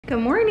Good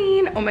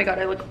morning. Oh my God,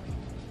 I look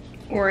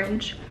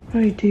orange.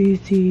 Hi,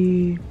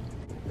 Daisy.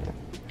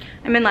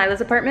 I'm in Lila's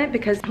apartment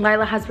because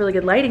Lila has really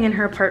good lighting in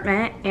her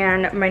apartment,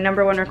 and my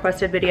 #1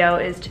 requested video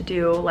is to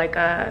do like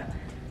a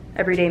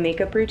everyday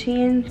makeup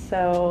routine.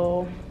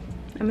 So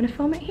I'm gonna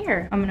film it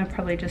here. I'm gonna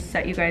probably just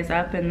set you guys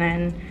up and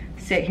then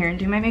sit here and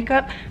do my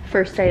makeup.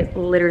 First, I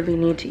literally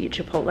need to eat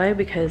Chipotle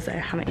because I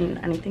haven't eaten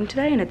anything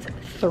today and it's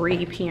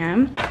 3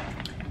 p.m.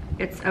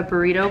 It's a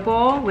burrito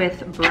bowl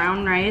with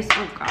brown rice.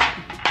 Oh God,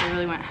 I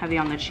really went heavy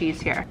on the cheese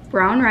here.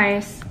 Brown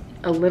rice,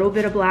 a little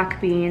bit of black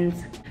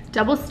beans,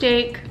 double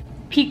steak,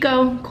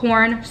 pico,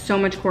 corn, so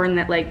much corn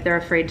that like they're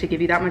afraid to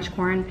give you that much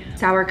corn,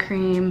 sour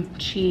cream,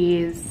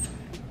 cheese,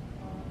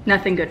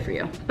 nothing good for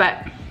you.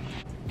 But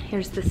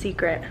here's the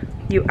secret.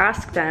 You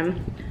ask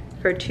them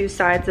for 2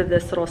 sides of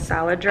this little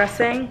salad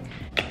dressing,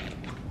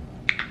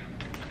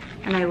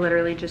 and I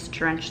literally just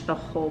drenched the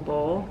whole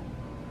bowl.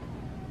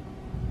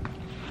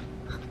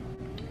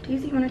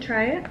 Daisy, you wanna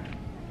try it?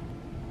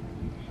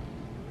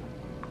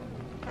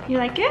 You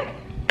like it?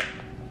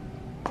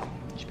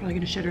 She's probably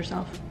gonna shit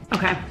herself.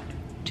 Okay,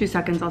 2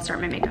 seconds, I'll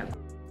start my makeup.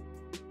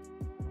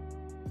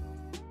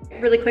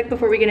 Really quick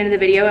before we get into the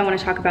video, I wanna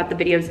talk about the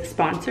video's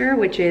sponsor,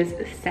 which is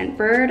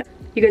Scentbird.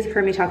 You guys have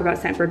heard me talk about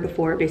Scentbird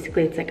before.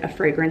 Basically, it's like a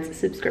fragrance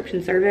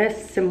subscription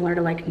service, similar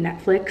to like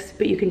Netflix,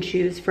 but you can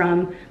choose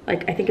from,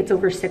 like, I think it's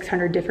over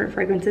 600 different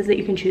fragrances that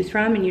you can choose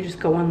from, and you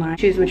just go online,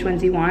 choose which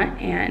ones you want,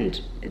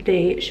 and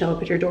they show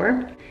up at your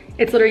door.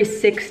 It's literally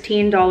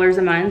 $16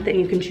 a month, and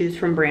you can choose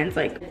from brands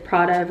like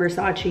Prada,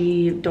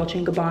 Versace,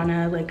 Dolce &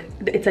 Gabbana. Like,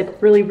 it's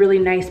like really, really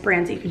nice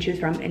brands that you can choose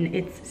from, and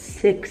it's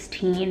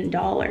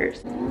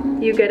 $16.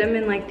 You get them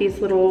in like these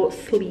little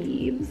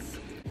sleeves.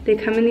 They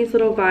come in these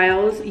little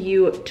vials.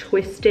 You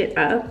twist it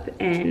up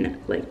and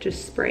like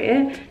just spray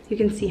it. You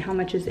can see how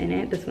much is in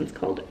it. This one's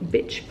called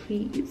Bitch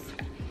Please.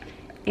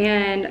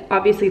 And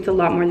obviously it's a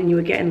lot more than you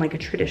would get in like a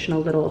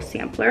traditional little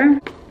sampler.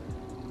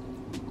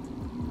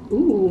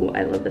 Ooh,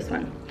 I love this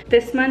one.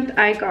 This month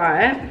I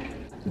got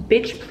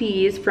Bitch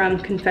Please from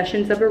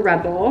Confessions of a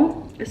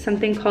Rebel,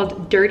 something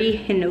called Dirty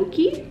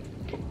Hinoki,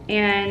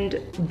 and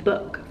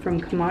Book from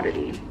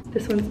Commodity.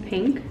 This one's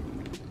pink.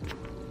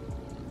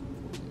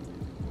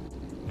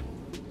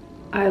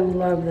 I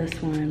love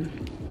this one.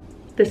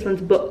 This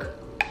one's Book.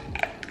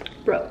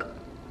 Book.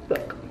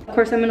 Of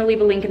course, I'm gonna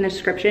leave a link in the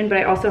description, but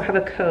I also have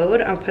a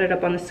code. I'll put it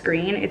up on the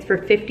screen. It's for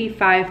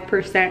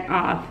 55%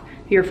 off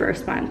your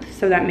first month.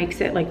 So that makes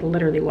it like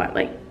literally what,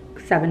 like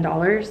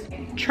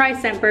 $7? Try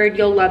Scentbird,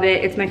 you'll love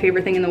it. It's my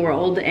favorite thing in the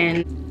world,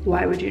 and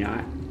why would you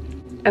not?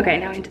 Okay,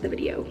 now into the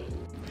video.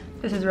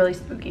 This is really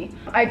spooky.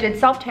 I did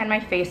self-tan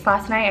my face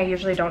last night. I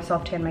usually don't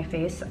self-tan my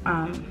face.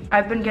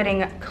 I've been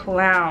getting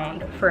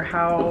clowned for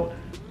how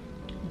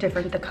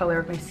different the color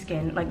of my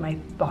skin, like my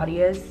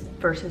body is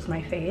versus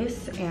my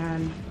face,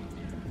 and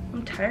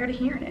I'm tired of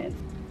hearing it.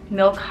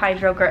 Milk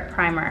Hydro Grit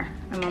Primer.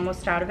 I'm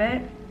almost out of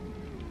it,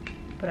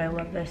 but I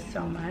love this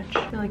so much.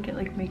 I feel like it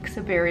like makes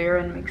a barrier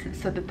and makes it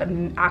so that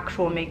the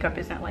actual makeup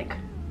isn't like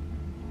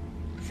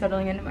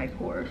settling into my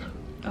pores.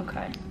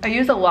 Okay, I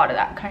use a lot of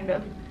that kind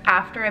of.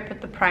 After I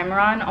put the primer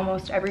on,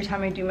 almost every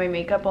time I do my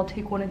makeup, I'll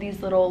take one of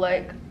these little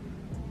like,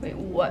 wait,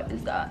 what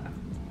is that?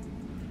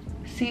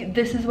 See,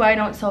 this is why I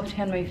don't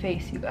self-tan my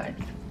face, you guys.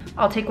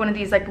 I'll take one of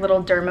these like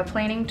little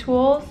dermaplaning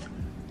tools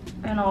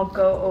and I'll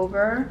go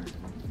over,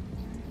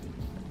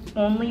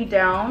 only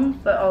down,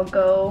 but I'll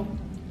go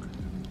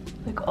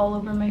like all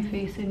over my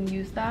face and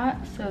use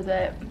that so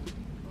that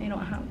I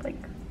don't have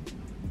like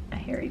a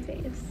hairy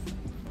face.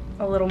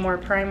 A little more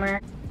primer.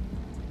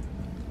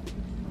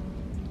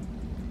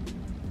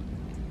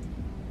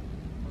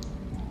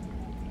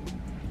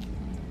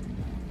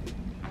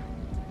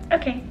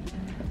 Okay.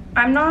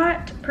 I'm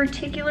not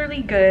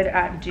particularly good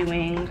at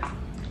doing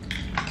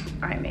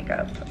eye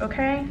makeup,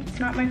 okay? It's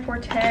not my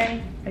forte.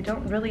 I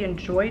don't really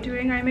enjoy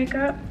doing eye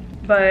makeup,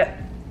 but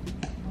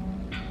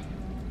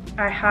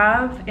I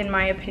have, in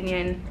my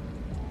opinion,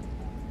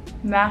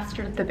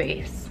 mastered the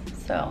base.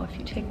 So if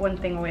you take one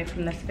thing away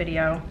from this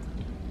video,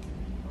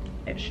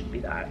 it should be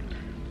that.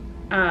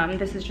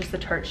 This is just the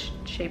Tarte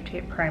Shape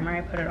Tape Primer.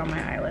 I put it on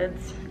my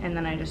eyelids, and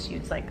then I just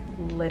use like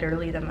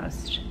literally the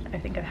most, I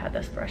think I've had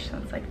this brush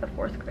since like the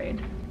 4th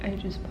grade. I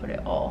just put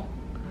it all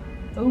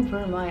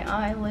over my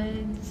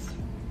eyelids.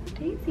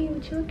 Daisy,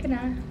 what you looking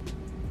at?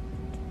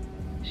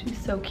 She's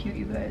so cute,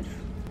 you guys.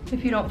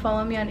 If you don't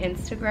follow me on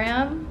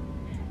Instagram,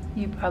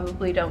 you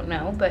probably don't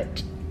know,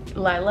 but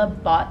Lila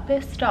bought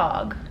this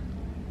dog.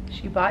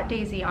 She bought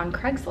Daisy on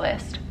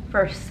Craigslist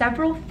for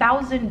several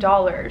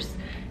 $1,000s,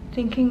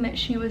 thinking that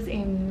she was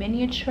a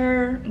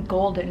miniature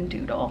golden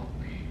doodle.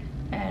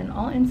 And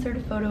I'll insert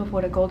a photo of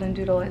what a golden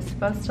doodle is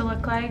supposed to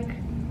look like,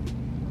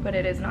 but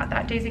it is not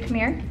that. Daisy, come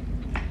here.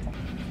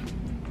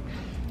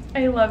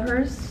 I love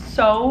her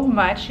so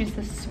much. She's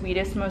the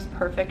sweetest, most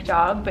perfect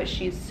dog, but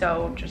she's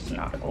so just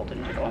not a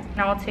golden doodle.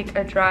 Now I'll take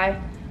a dry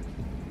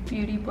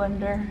beauty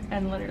blender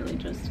and literally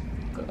just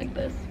go like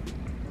this.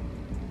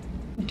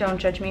 Don't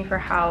judge me for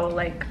how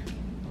like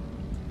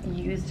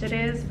used it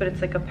is, but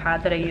it's like a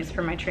pad that I use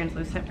for my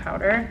translucent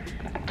powder,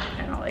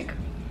 and I'll like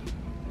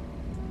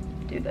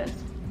do this.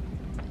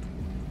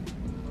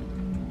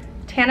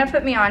 Tana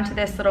put me onto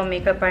this little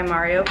Makeup by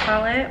Mario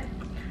palette.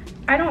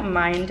 I don't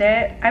mind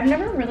it. I've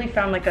never really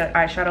found like an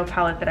eyeshadow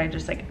palette that I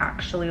just like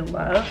actually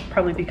love,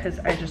 probably because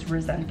I just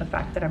resent the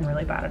fact that I'm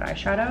really bad at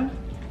eyeshadow.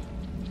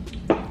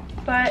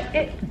 But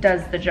it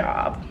does the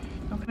job.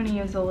 I'm gonna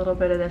use a little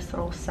bit of this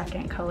little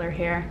second color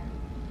here.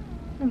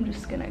 I'm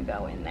just gonna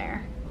go in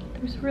there.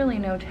 There's really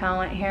no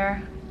talent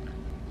here.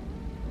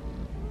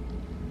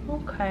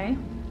 Okay.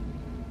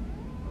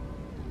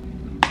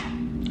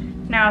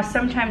 Now,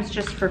 sometimes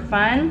just for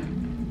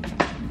fun,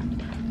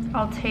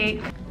 I'll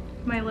take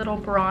my little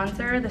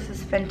bronzer. This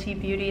is Fenty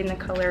Beauty in the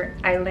color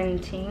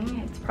Island Ting.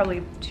 It's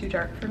probably too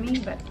dark for me,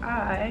 but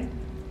I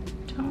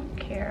don't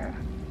care.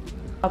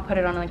 I'll put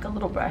it on like a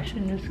little brush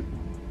and just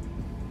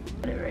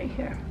put it right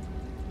here.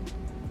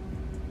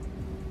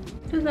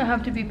 It doesn't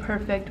have to be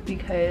perfect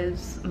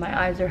because my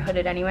eyes are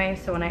hooded anyway,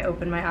 so when I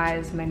open my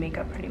eyes, my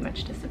makeup pretty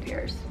much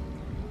disappears.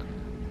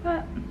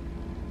 But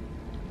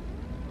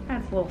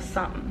that's a little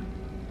something.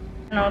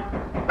 And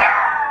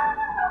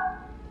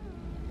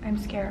I'm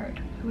scared.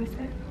 Who is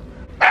it?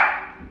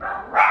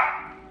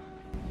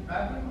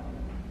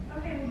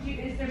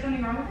 Okay, is there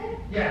something wrong with it?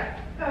 Yeah.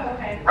 Oh,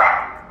 okay.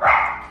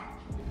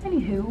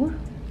 Anywho,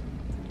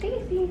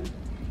 Daisy.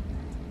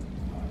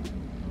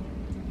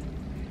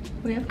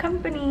 We have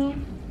company.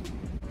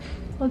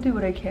 I'll do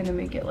what I can to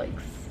make it like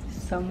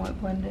somewhat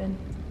blended.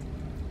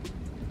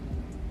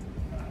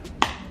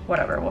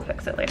 Whatever, we'll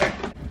fix it later.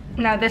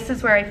 Now this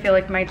is where I feel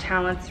like my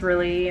talents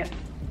really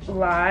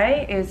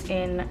lie, is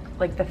in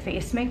like the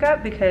face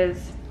makeup,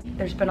 because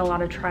there's been a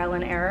lot of trial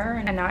and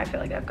error and now I feel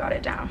like I've got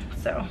it down,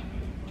 so.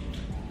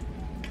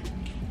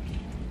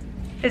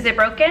 Is it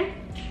broken?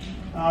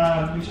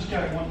 We just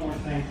got one more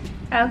thing.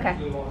 Okay.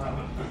 We will have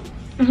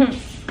it.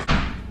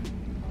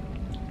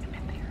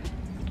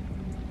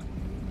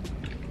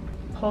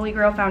 Holy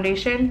Grail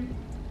foundation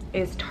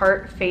is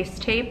Tarte Face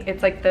Tape.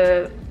 It's like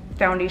the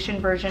foundation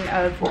version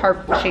of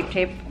Tarte Shape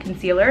Tape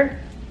Concealer.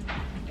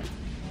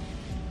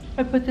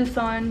 I put this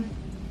on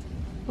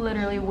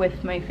literally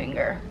with my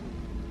finger.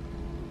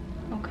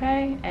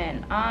 Okay,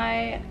 and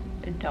I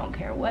don't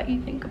care what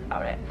you think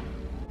about it.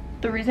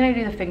 The reason I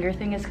do the finger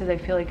thing is because I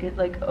feel like it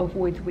like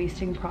avoids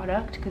wasting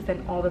product, because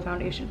then all the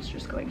foundation's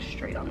just going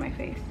straight on my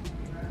face.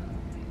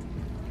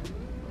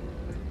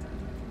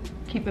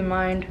 Keep in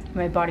mind,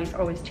 my body's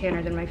always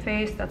tanner than my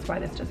face. That's why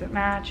this doesn't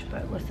match,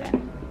 but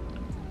listen,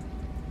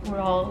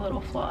 we're all a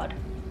little flawed.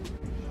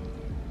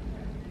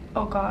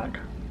 Oh God,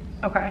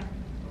 okay.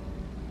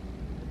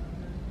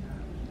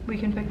 We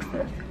can fix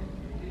this.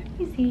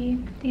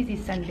 Easy, easy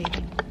send,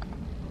 baby.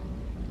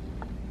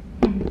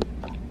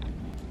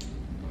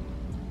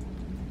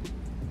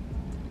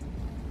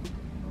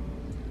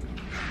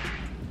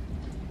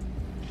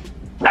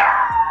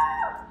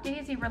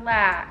 Daisy,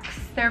 relax.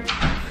 They're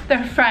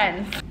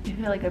friends. I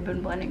feel like I've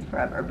been blending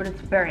forever, but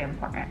it's very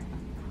important.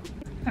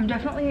 I'm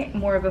definitely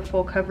more of a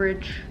full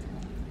coverage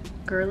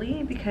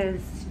girly because,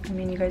 I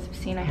mean, you guys have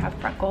seen I have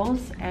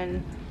freckles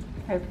and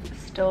I've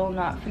still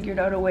not figured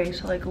out a way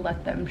to like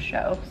let them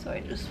show, so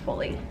I just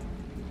fully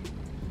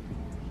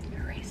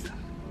erase them.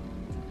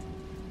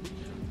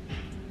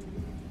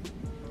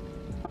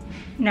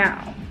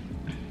 Now,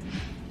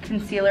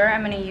 concealer,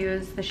 I'm going to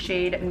use the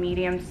shade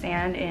Medium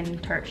Sand in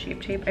Tarte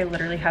Shape Tape. I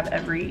literally have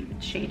every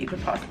shade you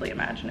could possibly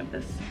imagine of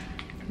this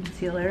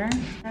concealer.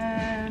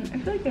 And I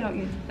feel like I don't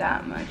use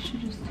that much. I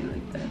just do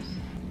like this.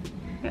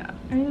 Yeah,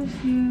 I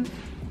just use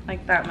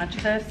like that much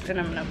of this, and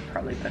I'm going to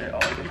probably put it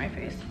all over my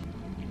face.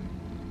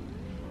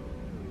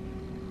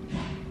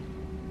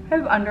 I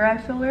have under eye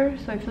filler,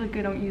 so I feel like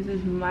I don't use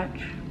as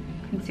much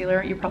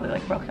concealer. You're probably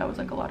like, Brooke, that was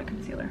like a lot of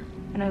concealer.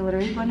 And I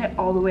literally blend it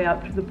all the way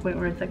up to the point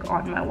where it's like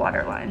on my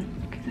waterline,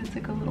 because it's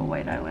like a little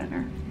white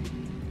eyeliner.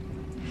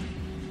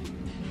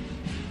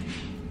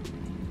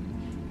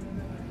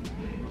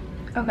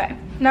 Okay,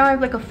 now I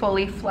have like a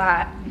fully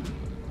flat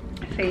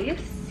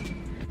face.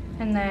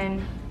 And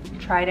then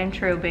tried and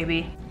true,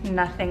 baby.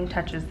 Nothing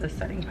touches this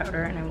setting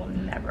powder, and I will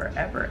never,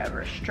 ever,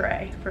 ever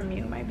stray from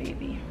you, my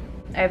baby.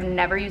 I've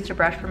never used a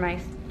brush for my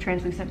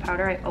translucent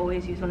powder. I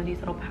always use one of these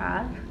little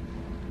pads.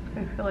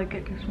 I feel like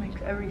it just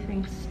makes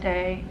everything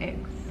stay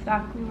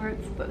exactly where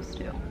it's supposed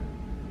to.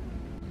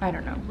 I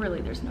don't know, really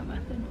there's no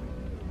method.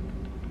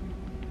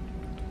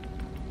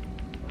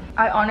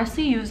 I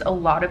honestly use a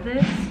lot of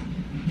this,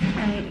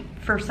 and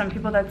for some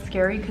people that's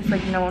scary because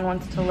like no one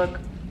wants to look,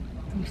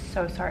 I'm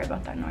so sorry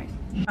about that noise.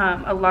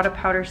 A lot of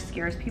powder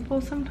scares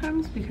people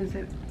sometimes because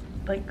it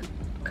like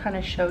kind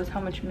of shows how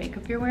much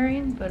makeup you're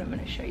wearing, but I'm going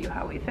to show you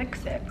how we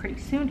fix it pretty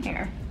soon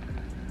here.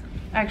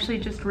 I actually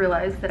just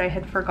realized that I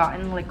had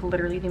forgotten like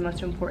literally the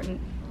most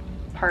important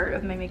part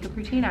of my makeup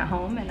routine at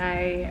home, and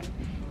I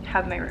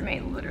have my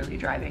roommate literally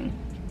driving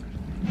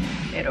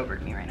it over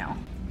to me right now.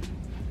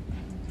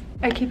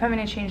 I keep having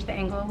to change the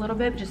angle a little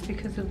bit just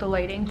because of the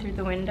lighting through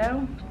the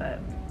window, but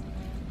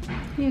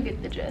you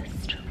get the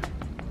gist.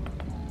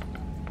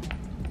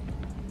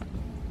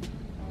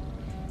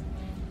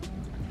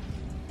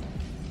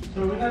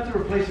 So we have to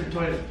replace our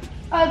toilet.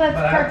 Oh, that's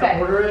but perfect. I have to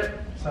order it,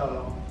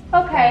 so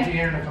Okay. I'll be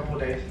here in a couple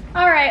of days.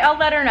 All right, I'll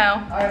let her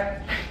know. All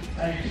right.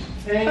 Thanks.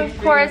 Thanks.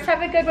 Of course,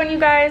 have a good one, you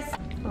guys.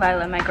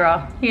 Lila, my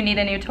girl, you need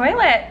a new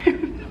toilet.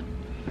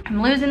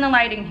 I'm losing the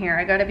lighting here.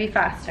 I gotta be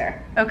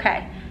faster.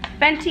 Okay,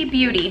 Fenty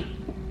Beauty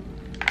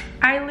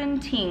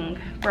Island Ting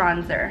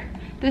bronzer.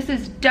 This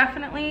is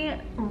definitely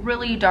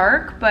really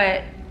dark,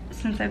 but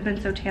since I've been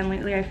so tan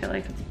lately, I feel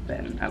like it's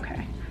been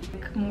okay.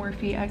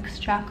 Morphe X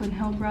Jaclyn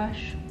Hill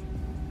brush.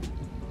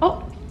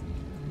 Oh,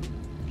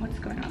 what's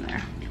going on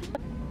there?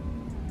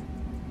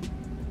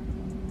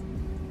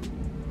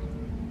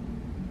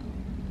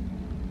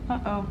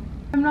 Uh-oh.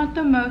 I'm not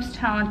the most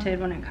talented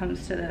when it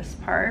comes to this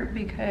part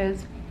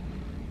because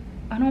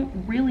I don't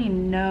really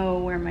know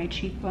where my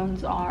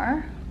cheekbones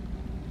are.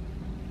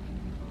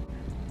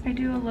 I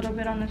do a little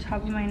bit on the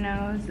top of my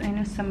nose. I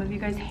know some of you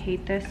guys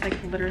hate this like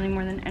literally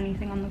more than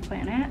anything on the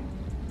planet,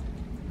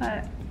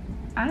 but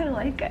I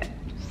like it,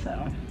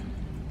 so.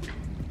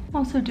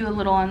 Also do a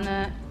little on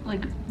the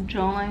like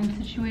jawline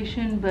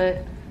situation,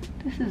 but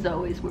this is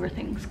always where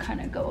things kind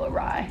of go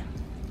awry.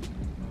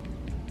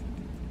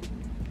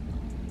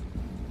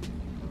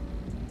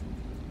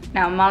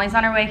 Now Molly's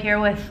on her way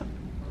here with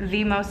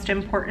the most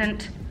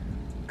important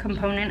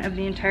component of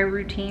the entire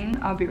routine.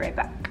 I'll be right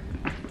back.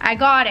 I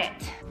got it.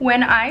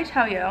 When I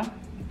tell you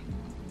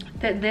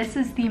that this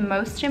is the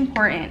most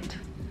important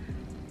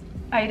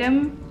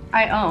item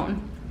I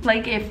own,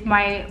 like if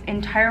my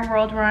entire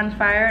world were on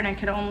fire and I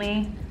could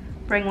only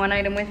bring one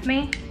item with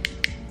me,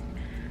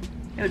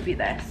 it would be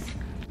this.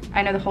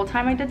 I know the whole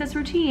time I did this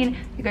routine,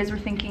 you guys were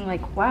thinking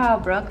like, wow,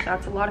 Brooke,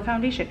 that's a lot of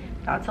foundation.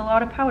 That's a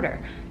lot of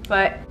powder.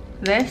 But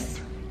this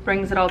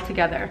brings it all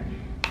together.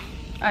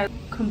 I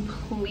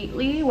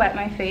completely wet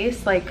my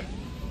face, like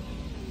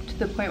to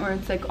the point where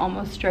it's like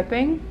almost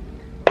dripping.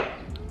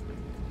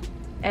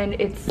 And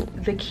it's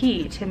the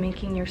key to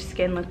making your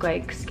skin look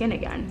like skin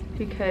again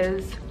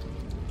because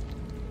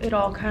it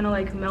all kind of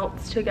like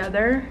melts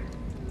together.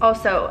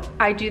 Also,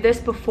 I do this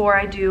before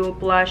I do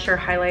blush or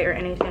highlight or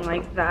anything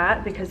like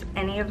that because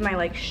any of my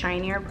like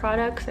shinier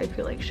products I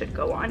feel like should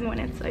go on when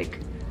it's like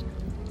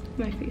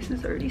my face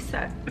is already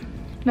set.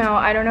 Now,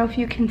 I don't know if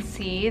you can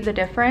see the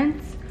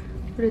difference,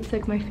 but it's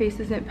like my face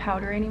isn't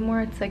powder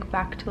anymore. It's like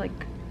back to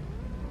like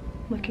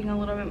looking a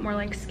little bit more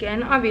like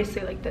skin.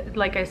 Obviously,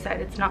 like I said,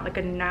 it's not like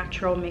a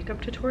natural makeup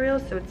tutorial,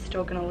 so it's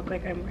still gonna look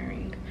like I'm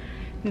wearing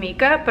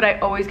makeup, but I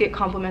always get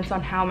compliments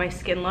on how my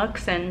skin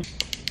looks. And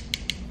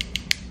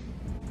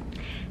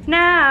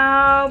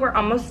now we're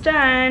almost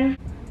done.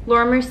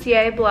 Laura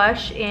Mercier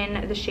blush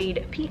in the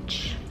shade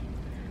Peach.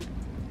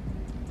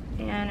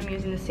 And I'm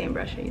using the same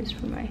brush I used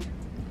for my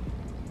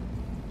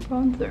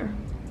bronzer.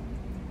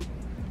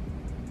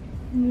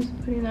 I'm just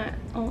putting that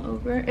all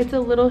over. It's a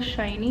little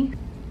shiny.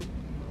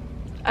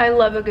 I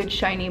love a good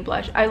shiny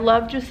blush. I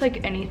love just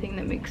like anything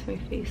that makes my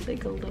face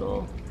like a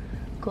little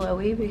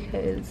glowy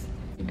because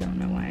I don't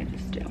know why, I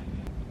just do.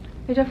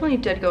 I definitely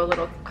did go a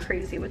little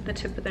crazy with the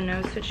tip of the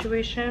nose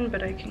situation,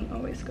 but I can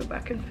always go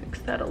back and fix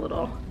that a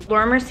little.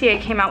 Laura Mercier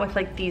came out with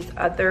like these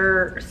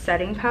other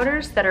setting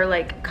powders that are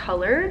like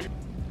colored.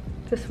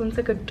 This one's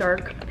like a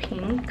dark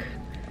pink,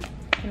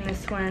 and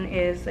this one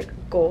is like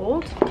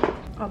gold.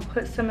 I'll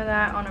put some of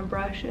that on a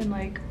brush and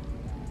like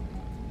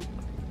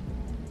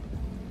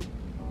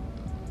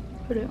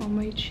put it on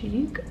my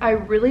cheek. I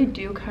really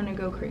do kind of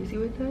go crazy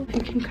with it.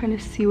 You can kind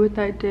of see what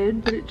that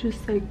did, but it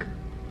just like,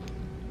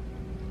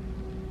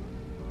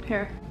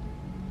 here.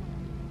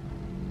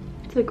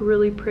 It's like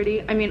really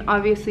pretty. I mean,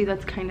 obviously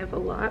that's kind of a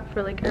lot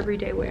for like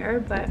everyday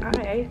wear, but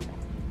I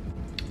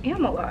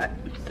am a lot.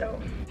 So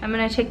I'm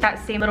gonna take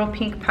that same little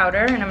pink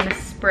powder and I'm gonna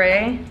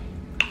spray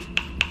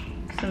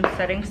some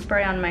setting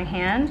spray on my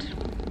hand.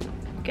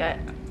 Get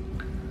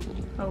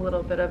a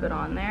little bit of it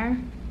on there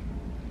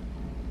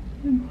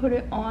and put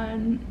it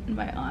on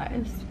my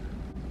eyes.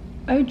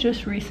 I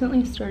just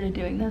recently started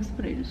doing this,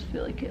 but I just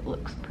feel like it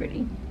looks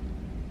pretty.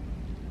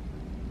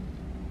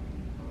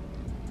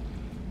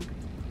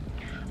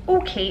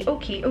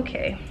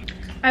 Okay.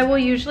 I will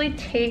usually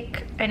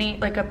take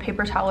like a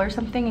paper towel or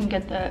something and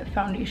get the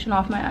foundation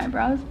off my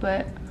eyebrows,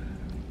 but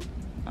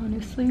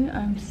honestly,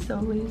 I'm so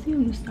lazy.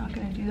 I'm just not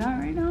gonna do that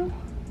right now.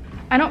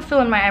 I don't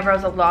fill in my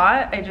eyebrows a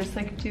lot. I just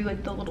like do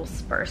like the little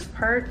sparse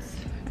parts,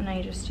 and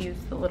I just use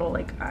the little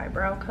like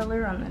eyebrow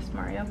color on this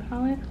Mario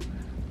palette.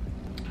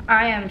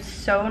 I am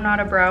so not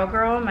a brow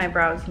girl. My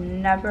brows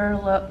never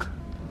look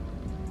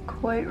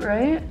quite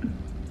right.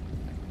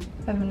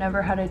 I've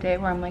never had a day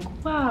where I'm like,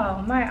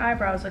 wow, my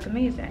eyebrows look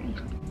amazing.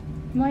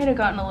 Might have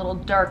gotten a little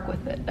dark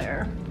with it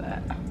there,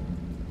 but.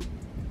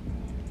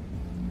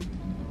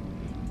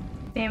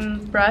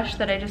 Same brush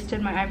that I just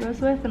did my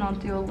eyebrows with, and I'll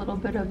do a little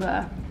bit of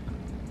a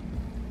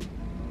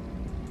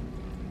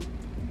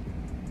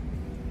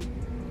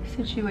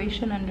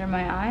situation under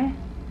my eye.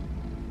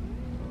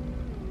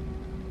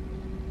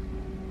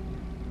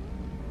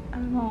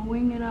 And I'll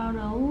wing it out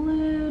a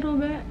little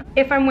bit.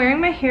 If I'm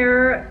wearing my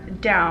hair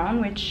down,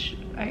 which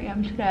I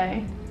am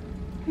today,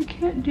 I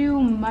can't do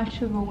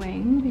much of a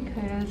wing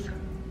because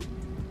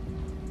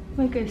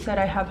Like I said,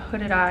 I have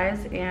hooded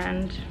eyes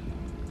and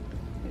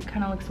it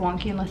kind of looks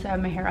wonky unless I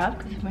have my hair up,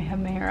 because if I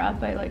have my hair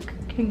up, I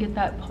like can get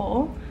that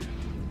pull.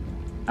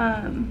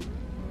 I'll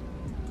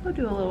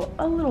do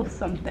a little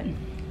something.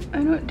 I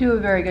don't do a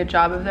very good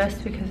job of this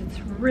because it's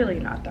really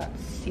not that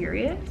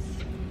serious,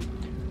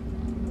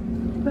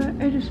 but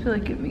I just feel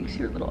like it makes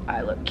your little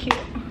eye look cute.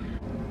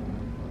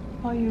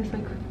 I'll use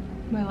like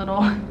my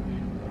little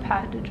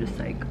pad to just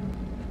like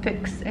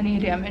fix any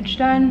damage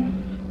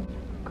done.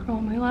 Curl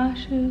my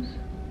lashes.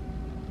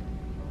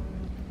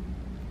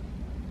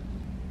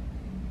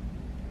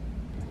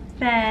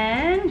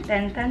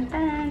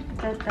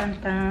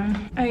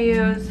 Then, I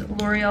use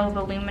L'Oreal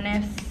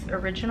Voluminous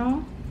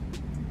Original.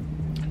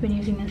 I've been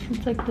using this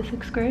since like the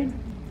 6th grade.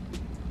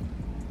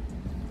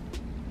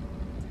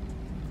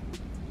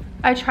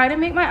 I try to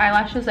make my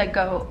eyelashes like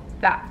go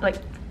back, like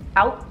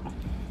out.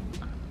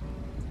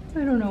 I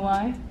don't know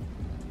why,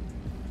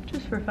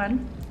 just for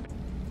fun.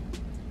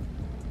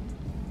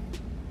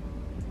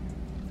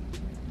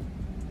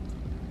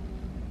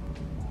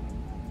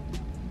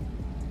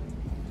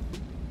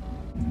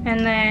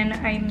 And then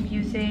I'm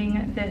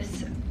using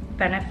this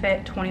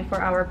Benefit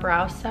 24-hour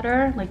brow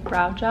setter, like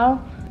brow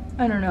gel.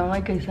 I don't know,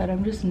 like I said,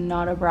 I'm just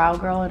not a brow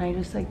girl, and I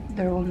just like,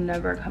 there will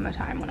never come a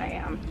time when I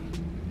am.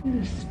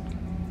 I just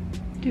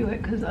do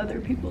it because other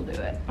people do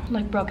it.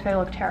 Like Brooke, they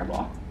look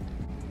terrible.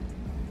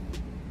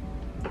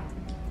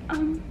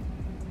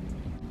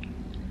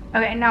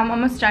 Okay, now I'm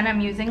almost done.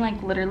 I'm using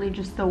like literally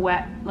just the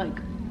wet, like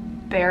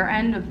bare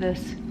end of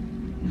this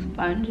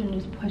sponge and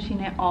just pushing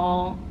it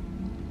all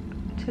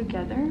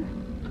together.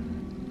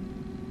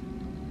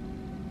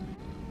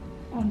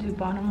 I'll do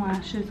bottom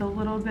lashes a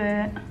little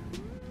bit.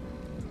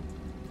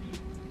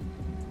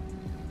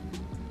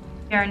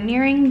 We are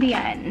nearing the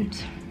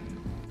end.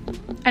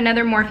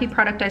 Another Morphe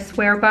product I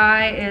swear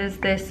by is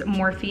this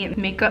Morphe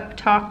Makeup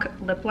Talk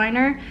lip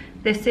liner.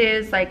 This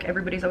is like,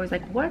 everybody's always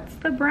like, what's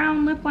the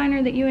brown lip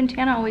liner that you and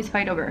Tana always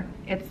fight over?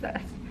 It's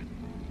this.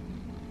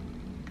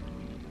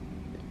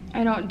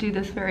 I don't do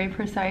this very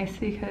precise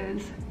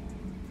because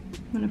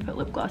I'm gonna put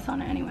lip gloss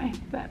on it anyway,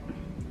 but.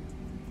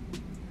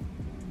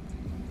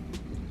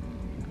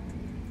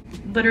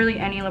 Literally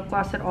any lip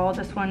gloss at all.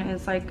 This one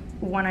is like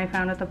one I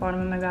found at the bottom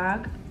of my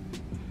bag.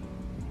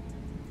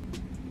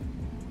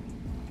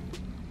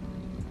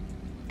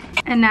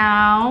 And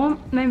now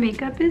my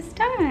makeup is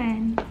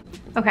done.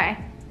 Okay,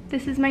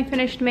 this is my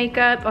finished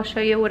makeup. I'll show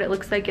you what it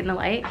looks like in the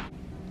light.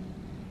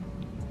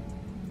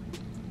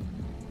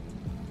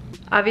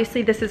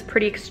 Obviously this is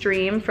pretty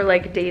extreme for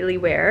like daily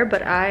wear,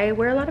 but I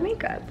wear a lot of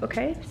makeup,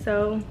 okay?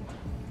 So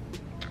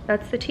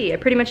that's the tea. I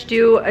pretty much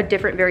do a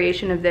different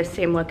variation of this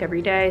same look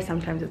every day.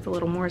 Sometimes it's a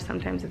little more,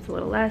 sometimes it's a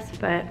little less,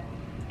 but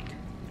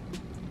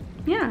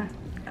yeah.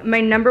 My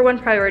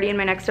 #1 priority in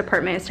my next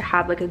apartment is to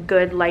have like a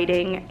good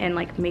lighting and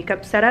like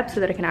makeup setup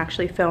so that I can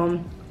actually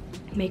film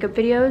makeup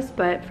videos,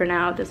 but for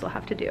now this will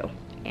have to do.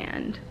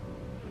 And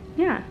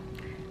yeah,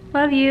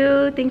 love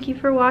you. Thank you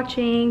for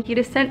watching. Thank you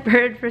to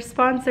Scentbird for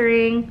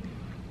sponsoring.